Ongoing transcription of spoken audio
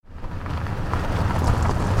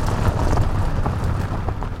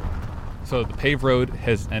So the paved road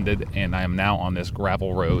has ended, and I am now on this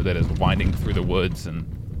gravel road that is winding through the woods, and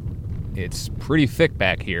it's pretty thick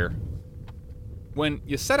back here. When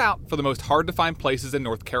you set out for the most hard-to-find places in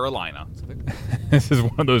North Carolina, this is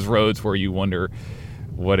one of those roads where you wonder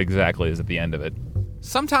what exactly is at the end of it.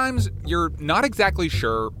 Sometimes you're not exactly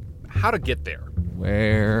sure how to get there.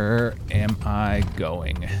 Where am I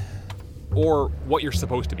going? Or what you're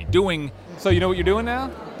supposed to be doing. So you know what you're doing now?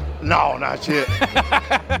 No, not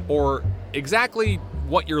yet. Or exactly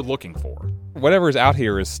what you're looking for. Whatever's out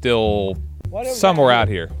here is still somewhere out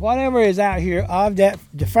here. Whatever is out here, of that,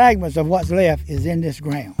 the fragments of what's left is in this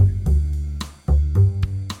ground.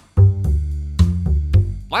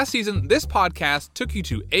 Last season, this podcast took you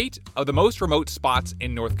to 8 of the most remote spots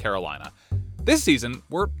in North Carolina. This season,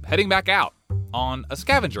 we're heading back out on a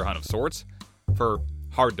scavenger hunt of sorts for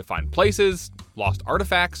hard-to-find places, lost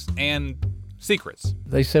artifacts, and secrets.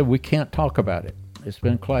 They said we can't talk about it. It's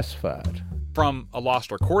been classified. From a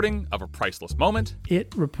lost recording of a priceless moment,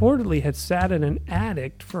 it reportedly had sat in an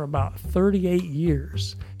attic for about 38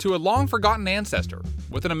 years, to a long-forgotten ancestor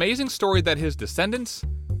with an amazing story that his descendants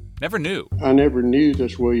never knew. I never knew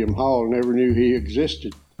this William Hall, never knew he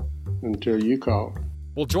existed until you called.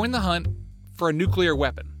 We'll join the hunt for a nuclear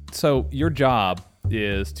weapon. So your job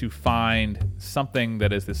is to find something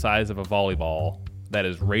that is the size of a volleyball that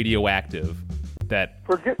is radioactive. That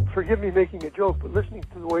Forgive me making a joke, but listening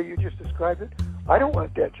to the way you just described it, I don't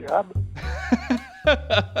want that job.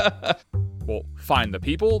 We'll find the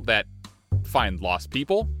people that find lost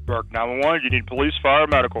people. Burke 911, you need police, fire,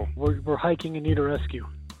 medical. We're hiking and need a rescue.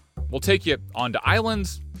 We'll take you onto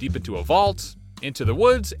islands, deep into a vault, into the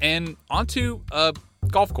woods, and onto a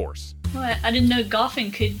golf course. Well, I didn't know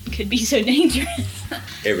golfing could be so dangerous.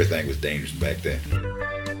 Everything was dangerous back then.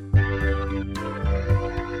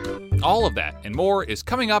 All of that and more is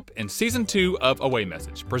coming up in Season 2 of Away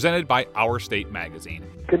Message, presented by Our State Magazine.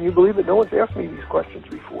 Can you believe it? No one's asked me these questions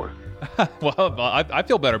before. Well, I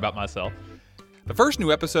feel better about myself. The first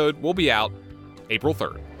new episode will be out April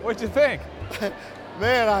 3rd. What'd you think?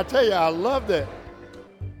 Man, I tell you, I loved it.